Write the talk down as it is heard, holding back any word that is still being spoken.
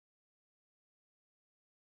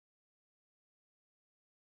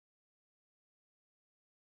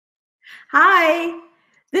Hi,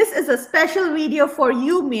 this is a special video for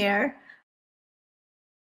you, Meir,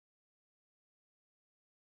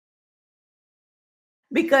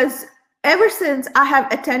 because ever since I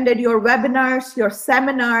have attended your webinars, your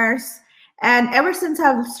seminars, and ever since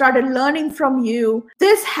I've started learning from you,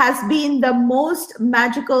 this has been the most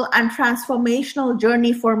magical and transformational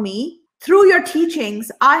journey for me. Through your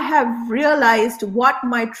teachings, I have realized what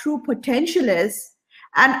my true potential is,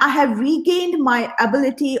 and I have regained my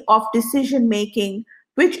ability of decision making,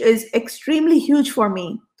 which is extremely huge for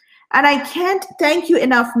me. And I can't thank you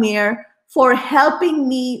enough, Meir, for helping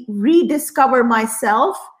me rediscover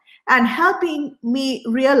myself and helping me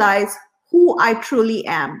realize who I truly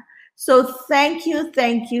am. So thank you,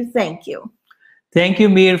 thank you, thank you. Thank you,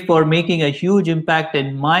 Meir, for making a huge impact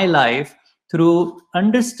in my life through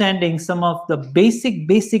understanding some of the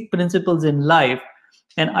basic principles in life.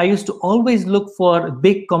 And I used to always look for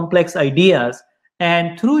big, complex ideas.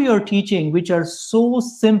 And through your teaching, which are so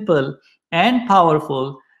simple and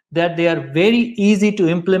powerful that they are very easy to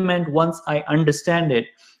implement once I understand it.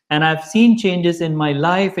 And I've seen changes in my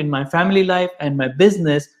life, in my family life, and my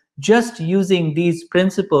business just using these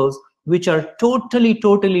principles, which are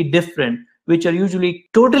totally different, which are usually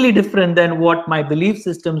totally different than what my belief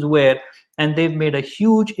systems were. And they've made a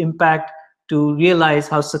huge impact to realize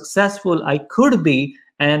how successful I could be.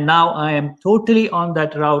 And now I am totally on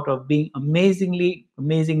that route of being amazingly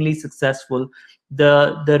successful.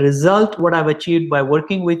 The result, what I've achieved by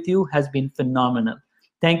working with you, has been phenomenal.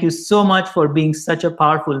 Thank you so much for being such a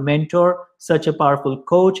powerful mentor, such a powerful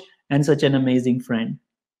coach, and such an amazing friend.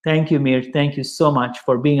 Thank you, Meir. Thank you so much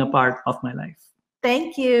for being a part of my life.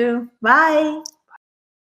 Thank you. Bye.